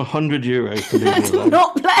and pay him 100 euros to leave me to alone.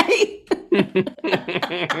 not play.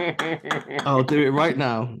 I'll do it right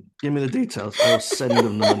now. Give me the details. I'll send them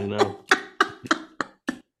the money now.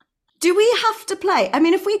 Do we have to play? I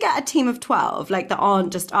mean, if we get a team of 12, like that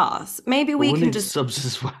aren't just us, maybe we We'll can need just. subs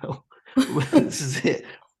as well. This is it.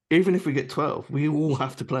 Even if we get 12, we all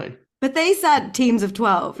have to play. But they said teams of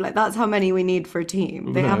 12. Like that's how many we need for a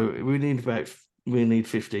team. They have. We need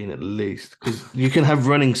 15 at least because you can have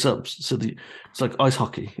running subs. So it's like ice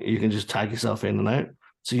hockey. You can just tag yourself in and out.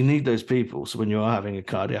 So you need those people. So when you are having a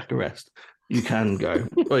cardiac arrest, you can go,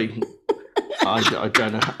 "Oi,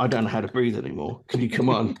 I don't know how to breathe anymore. Can you come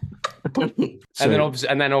on?"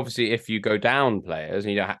 And then obviously, if you go down players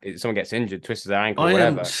and someone gets injured, twists their ankle, or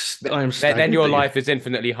whatever, then your life is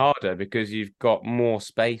infinitely harder because you've got more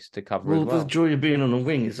space to cover as well. The joy of being on a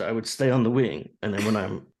wing is that I would stay on the wing, and then when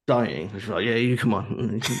I'm dying. She's like, yeah, you come on.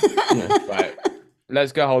 And you know. Right.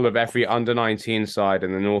 Let's get hold of every under-19 side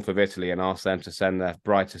in the north of Italy and ask them to send their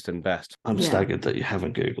brightest and best. I'm Yeah. staggered that you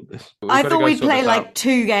haven't Googled this. We've I got to thought go we'd sort play this like out.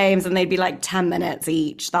 2 games and they'd be like 10 minutes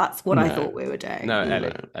each. That's what I No. thought we were doing. No, No.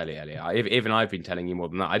 Ellie. Even I've been telling you more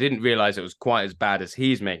than that. I didn't realize it was quite as bad as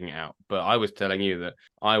he's making it out, but I was telling you that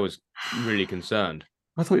I was really concerned.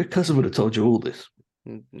 I thought your cousin would have told you all this.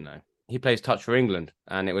 No. He plays touch for England,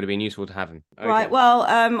 and it would have been useful to have him. Okay. Right. Well,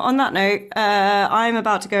 on that note, I'm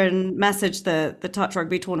about to go and message the touch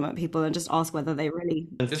rugby tournament people and just ask whether they really.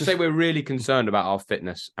 Just say we're really concerned about our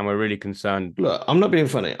fitness, and we're really concerned. Look, I'm not being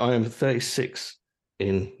funny. I am 36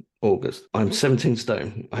 in August. I'm 17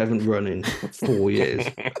 stone. I haven't run in 4 years.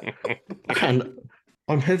 And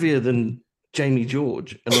I'm heavier than Jamie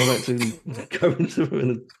George. And I like to go into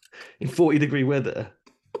in 40-degree weather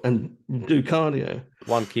and do cardio.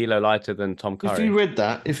 1 kilo lighter than Tom Curry. If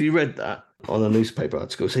you read that on a newspaper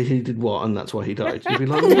article, say he did what and that's why he died, you'd be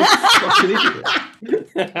like, what a fucking idiot.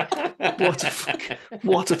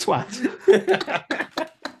 What a twat.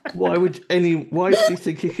 Why did he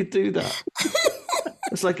think he could do that?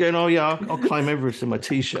 It's like going, oh yeah, I'll climb Everest in my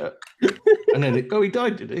t-shirt. And then, he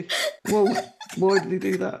died, did he? Well, why did he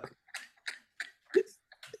do that?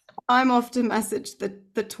 I'm off to message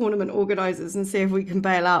the tournament organisers and see if we can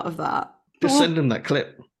bail out of that. Just send him that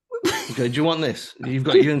clip. Okay, do you want this? You've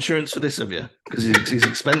got your insurance for this, have you? Because he's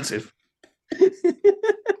expensive.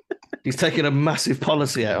 He's taking a massive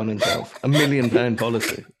policy out on himself, £1 million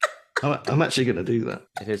policy. I'm actually going to do that.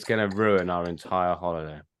 It is going to ruin our entire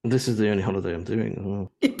holiday. This is the only holiday I'm doing as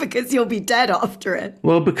well. Because you'll be dead after it.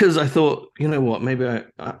 Well, because I thought, you know what, maybe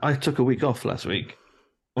I took a week off last week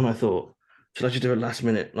and I thought, should I just do a last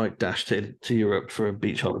minute dash to Europe for a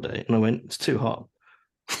beach holiday? And I went, it's too hot.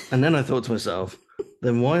 And then I thought to myself,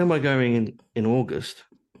 then why am I going in August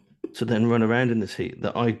to then run around in this heat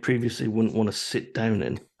that I previously wouldn't want to sit down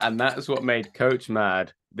in? And that's what made Coach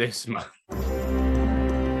mad this month.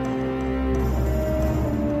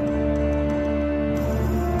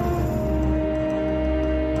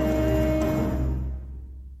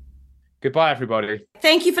 Goodbye, everybody.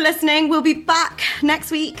 Thank you for listening. We'll be back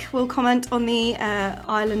next week. We'll comment on the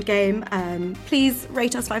Ireland game. Please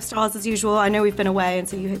rate us 5 stars as usual. I know we've been away and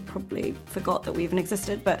so you probably forgot that we even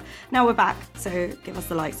existed, but now we're back. So give us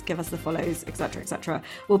the likes, give us the follows, etc., etc.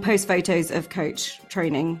 We'll post photos of Coach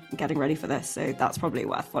training, getting ready for this. So that's probably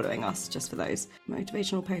worth following us just for those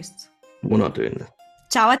motivational posts. We're not doing this.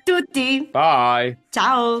 Ciao a tutti. Bye.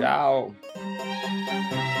 Ciao. Ciao.